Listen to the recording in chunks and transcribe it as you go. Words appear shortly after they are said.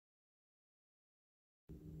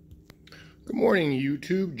Good morning,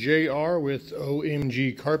 YouTube. JR with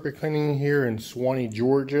OMG Carpet Cleaning here in Suwanee,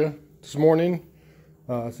 Georgia this morning.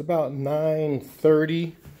 It's about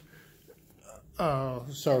 9:30.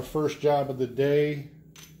 This is our first job of the day.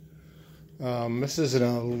 This is an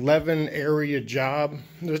 11 area job.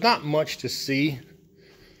 There's not much to see.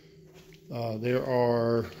 There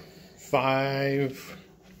are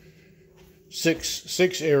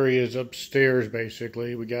six areas upstairs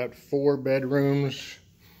basically. We got 4 bedrooms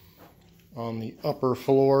on the upper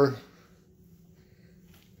floor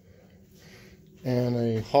and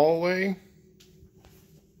a hallway.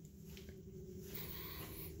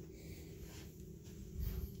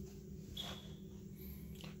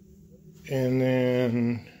 And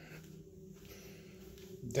then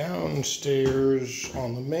downstairs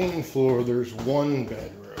on the main floor, there's 1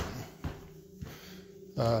 bedroom.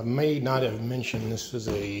 May not have mentioned this is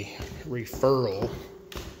a referral.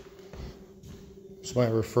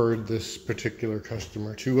 Somebody referred this particular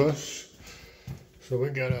customer to us. So we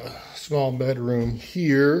got a small bedroom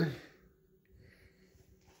here.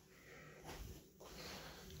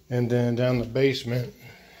 And then down the basement,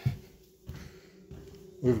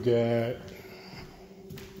 we've got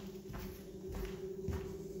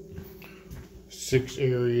 6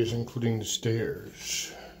 areas, including the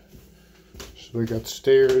stairs. So we got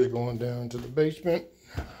stairs going down to the basement.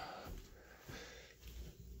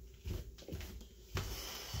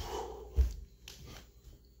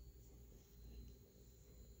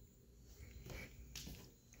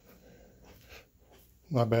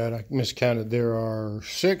 My bad, I miscounted. There are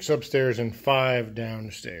 6 upstairs and 5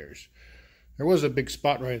 downstairs. There was a big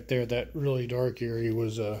spot right there. That really dark area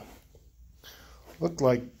was looked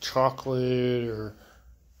like chocolate or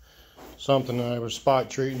something. I was spot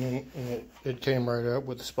treating and it came right up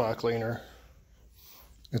with the spot cleaner.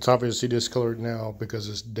 It's obviously discolored now because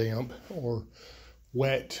it's damp or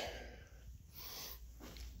wet.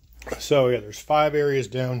 So yeah, there's 5 areas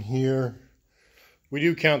down here. We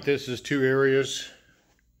do count this as 2 areas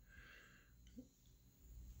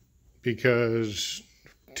because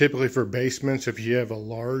typically for basements, if you have a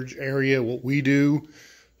large area, what we do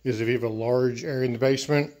is if you have a large area in the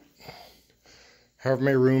basement, however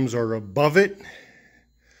many rooms are above it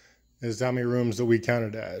is how many rooms that we count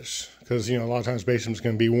it as. Because, you know, a lot of times basements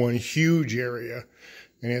can be one huge area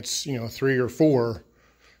and it's, you know, 3 or 4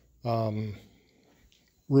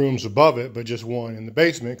 rooms above it, but just 1 in the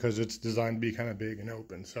basement because it's designed to be kind of big and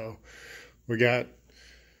open. So we got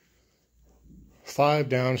 5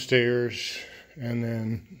 downstairs, and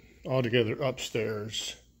then altogether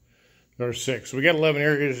upstairs there are 6. So we got 11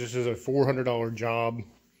 areas. This is a $400 job.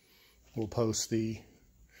 We'll post the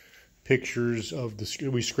pictures of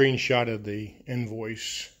we screenshotted the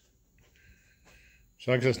invoice.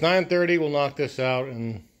 So like I said, it's 9:30. We'll knock this out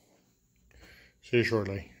and see you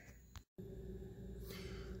shortly.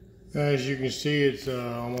 As you can see, it's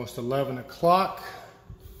almost 11 o'clock.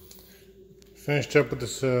 Finished up with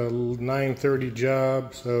this 9:30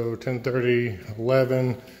 job, so 10:30,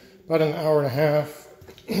 11, about an hour and a half.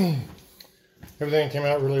 Everything came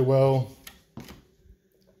out really well.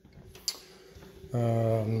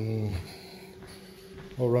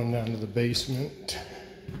 We'll run down to the basement.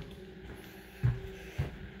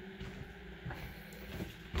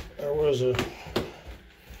 There was a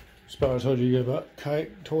spot I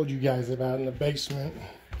told you guys about in the basement.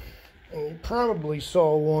 And you probably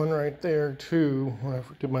saw one right there too when I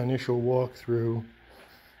did my initial walkthrough.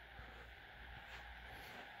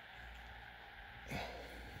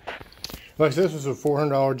 Like I said, this was a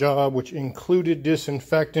 $400 job, which included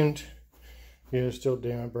disinfectant. Yeah, it's still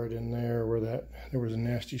damp right in there where there was a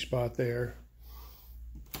nasty spot there.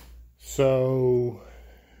 So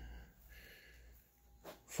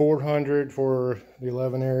 $400 for the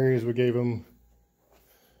 11 areas. We gave them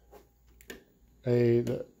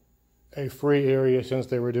a free area since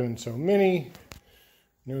they were doing so many.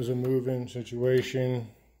 It was a move-in situation.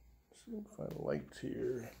 Let's see if I have lights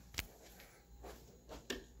here.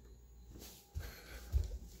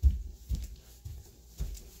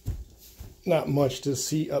 Not much to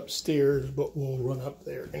see upstairs, but we'll run up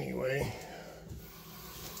there anyway.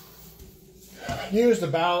 Used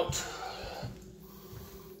about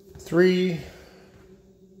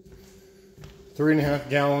 3.5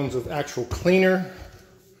 gallons of actual cleaner.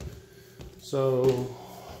 So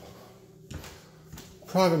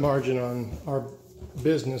profit margin on our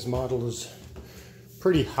business model is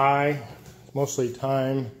pretty high. It's mostly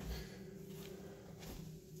time.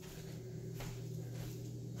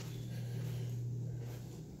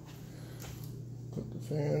 Put the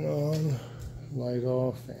fan on, light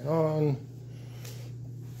off, fan on.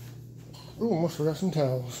 Ooh, almost forgot some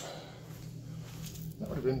towels. That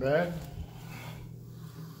would have been bad.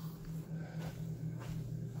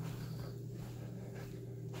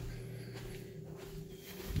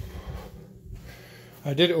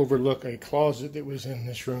 I did overlook a closet that was in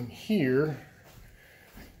this room here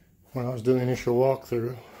when I was doing the initial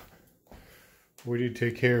walkthrough. We did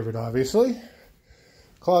take care of it, obviously.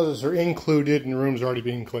 Closets are included and the room's already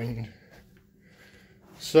being cleaned.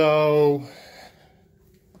 So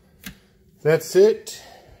that's it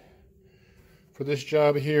for this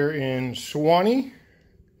job here in Suwanee.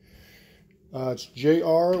 It's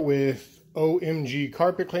JR with OMG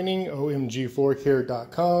Carpet Cleaning,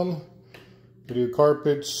 omgfloorcare.com. We do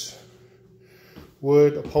carpets,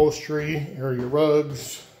 wood, upholstery, area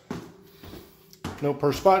rugs. No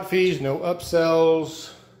per spot fees, no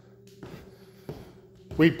upsells.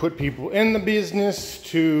 We put people in the business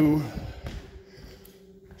to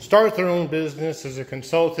start their own business as a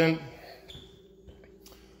consultant.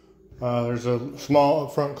 There's a small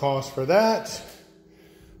upfront cost for that.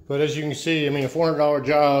 But as you can see, I mean, a $400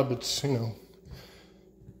 job, it's, you know,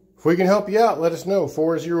 if we can help you out, let us know.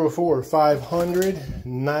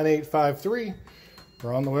 404-500-9853.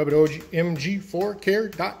 We're on the web at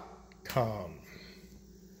omgfloorcare.com.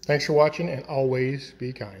 Thanks for watching, and always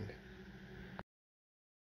be kind.